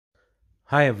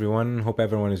Hi everyone, hope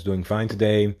everyone is doing fine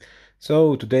today.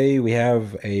 So today we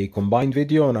have a combined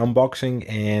video on unboxing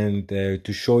and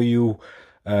to show you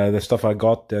the stuff I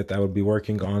got that I will be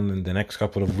working on in the next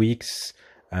couple of weeks,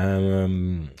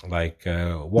 like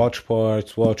watch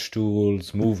parts, watch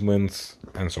tools, movements,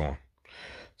 and so on.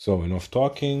 So enough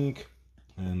talking,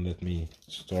 and let me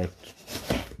start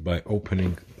by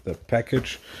opening the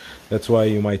package. That's why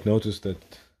you might notice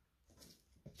that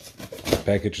the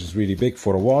package is really big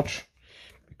for a watch,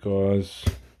 because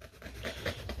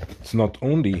it's not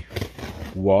only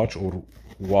watch or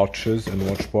watches and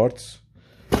watch parts,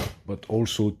 but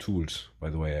also tools.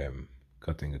 By the way, I'm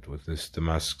cutting it with this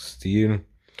Damascus steel.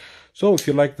 So if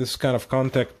you like this kind of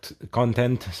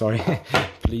content, sorry,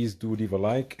 please do leave a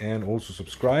like and also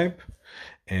subscribe.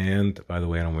 And by the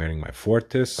way, I'm wearing my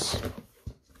Fortis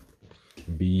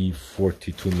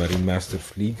B42 Marine Master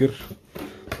Flieger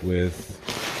with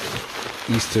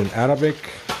Eastern Arabic.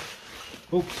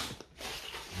 Oops,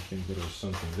 I think there was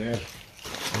something there.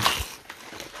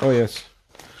 Oh yes.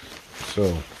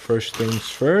 So first things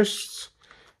first.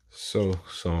 So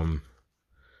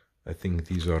I think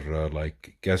these are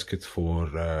like gaskets for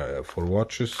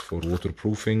watches, for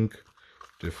waterproofing,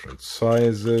 different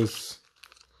sizes,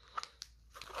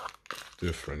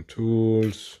 different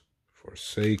tools for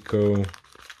Seiko,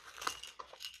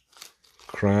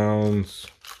 crowns.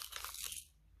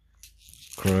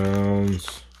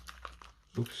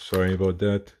 Oops, sorry about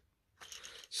that.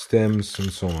 Stems and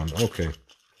so on. Okay,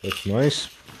 that's nice.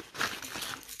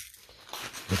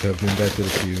 Would have been better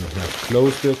if you have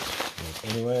closed it.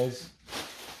 But anyways,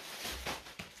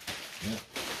 yeah.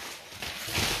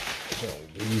 So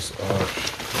these are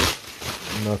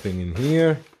nothing in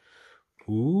here.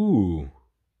 Ooh,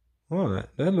 oh,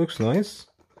 that looks nice.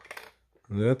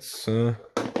 That's a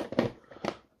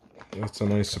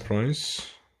nice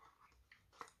surprise.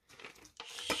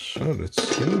 So let's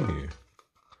see here.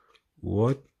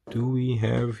 What do we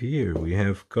have here? We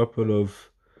have a couple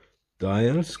of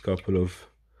dials, couple of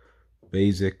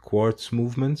basic quartz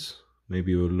movements.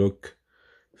 Maybe we'll look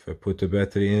if I put a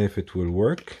battery in if it will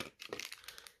work.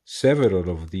 Several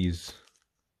of these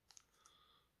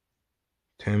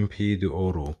Tempe de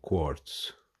Oro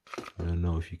quartz. I don't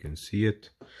know if you can see it.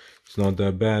 It's not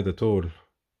that bad at all.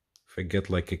 If I get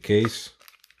like a case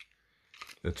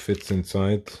that fits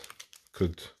inside,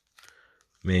 could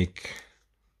make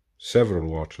several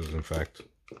watches. In fact,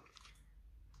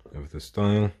 of this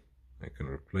style, I can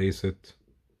replace it.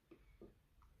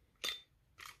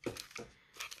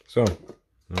 So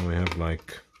now we have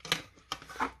like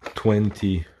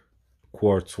 20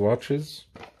 quartz watches,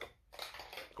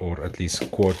 or at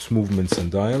least quartz movements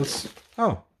and dials.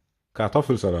 Oh,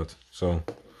 Kartoffelsalat, so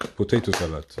potato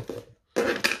salad.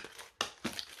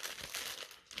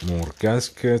 More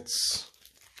gaskets.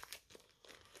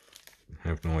 I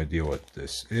have no idea what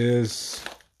this is.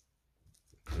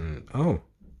 Oh,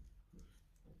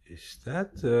 is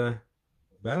that a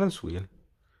balance wheel?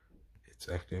 It's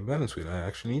actually a balance wheel. I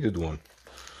actually needed one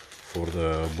for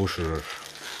the busher.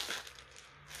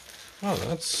 Oh,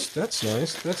 that's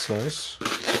nice. That's nice.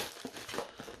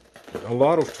 A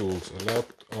lot of tools, a lot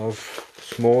of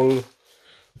small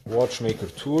watchmaker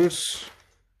tools.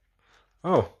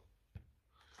 Oh,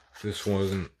 this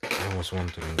wasn't I was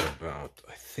wondering about.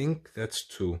 I think that's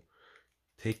to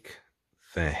take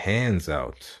the hands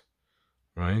out,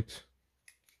 right?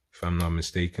 If I'm not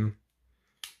mistaken.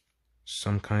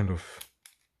 Some kind of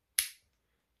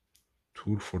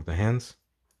tool for the hands.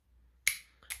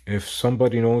 If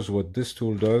somebody knows what this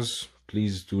tool does,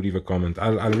 please do leave a comment.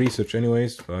 I'll research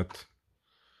anyways, but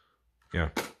yeah.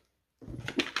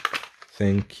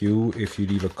 Thank you if you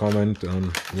leave a comment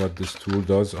on what this tool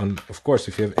does. And of course,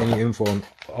 if you have any info on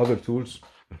other tools,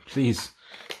 please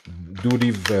do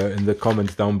leave in the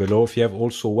comments down below. If you have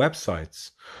also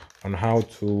websites on how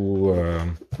to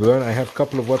learn, I have a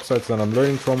couple of websites that I'm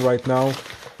learning from right now.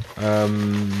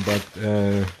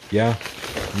 Yeah,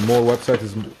 more websites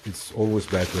it's always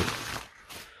better.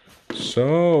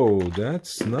 So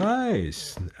that's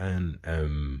nice. And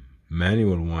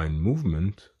manual wind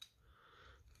movement.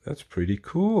 That's pretty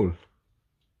cool.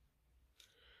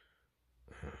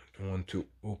 I don't want to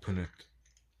open it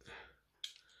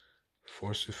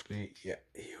forcibly. Yeah,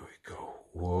 here we go.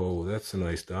 Whoa, that's a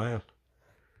nice dial.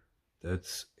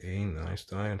 That's a nice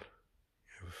dial.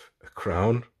 You have a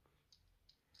crown.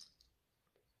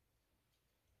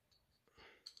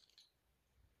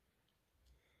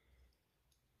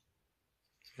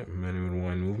 Yeah, manual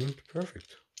wind movement,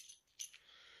 perfect.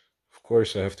 Of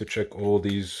course, I have to check all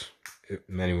these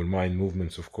manual wind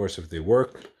movements, of course, if they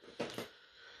work.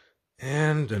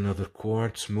 And another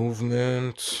quartz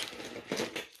movement.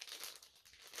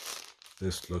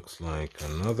 This looks like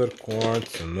another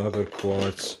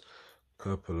quartz,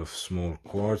 couple of small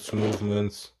quartz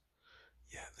movements.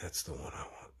 Yeah, that's the one I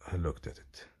want. I looked at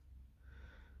it.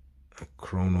 A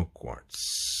chrono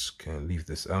quartz. Can leave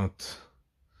this out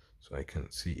so I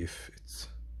can see if it's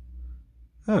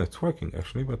it's working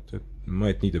actually, but it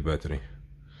might need a battery.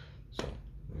 So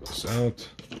leave this out.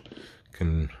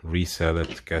 Can resell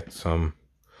it, get some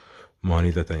money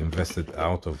that I invested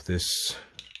out of this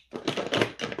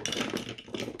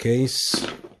case.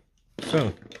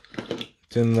 So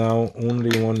till now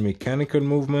only one mechanical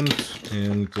movement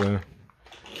and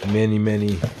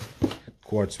many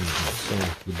quartz movements. So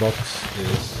the box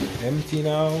is empty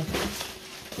now.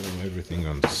 Put everything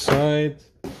on the side,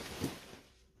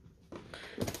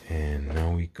 and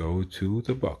now we go to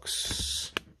the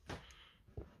box.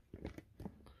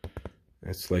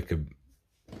 It's like a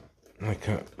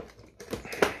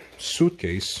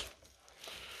suitcase.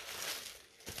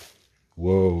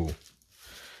 Whoa,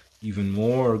 even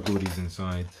more goodies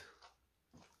inside.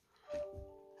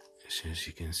 As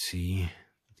you can see,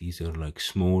 these are like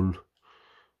small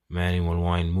manual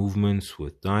wind movements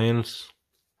with dials,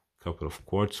 a couple of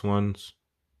quartz ones.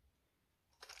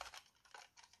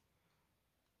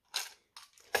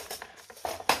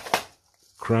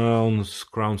 Crowns,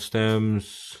 crown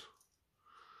stems,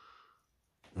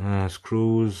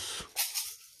 screws,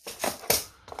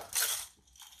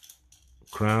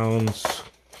 crowns.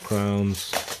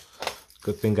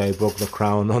 Good thing I broke the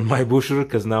crown on my busher,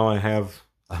 because now I have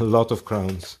a lot of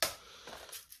crowns.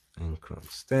 And crown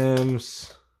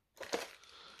stems.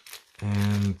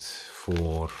 And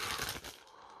for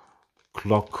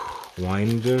clock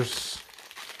winders,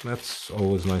 that's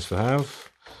always nice to have.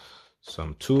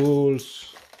 Some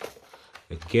tools,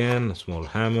 again a small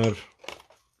hammer.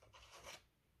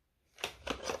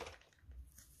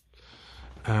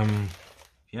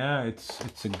 Yeah,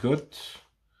 it's a good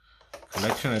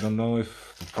collection. I don't know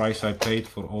if the price I paid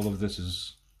for all of this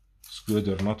is good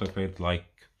or not. I paid like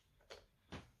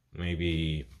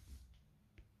maybe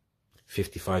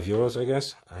 55 euros, I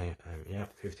guess. Yeah,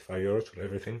 55 euros for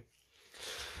everything.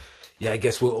 Yeah, I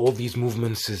guess with all these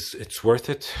movements it's worth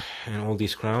it, and all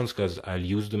these crowns, because I'll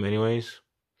use them anyways.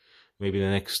 Maybe the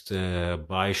next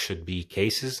buy should be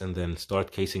cases, and then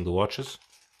start casing the watches.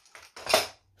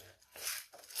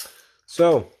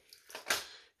 So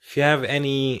if you have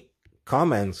any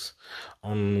comments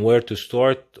on where to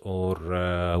start, or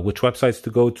which websites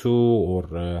to go to,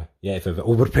 or yeah, if I've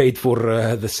overpaid for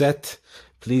the set,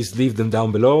 please leave them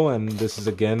down below. And this is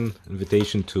again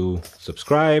invitation to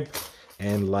subscribe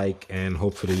and like, and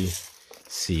hopefully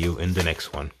see you in the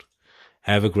next one.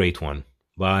 Have a great one.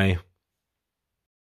 Bye.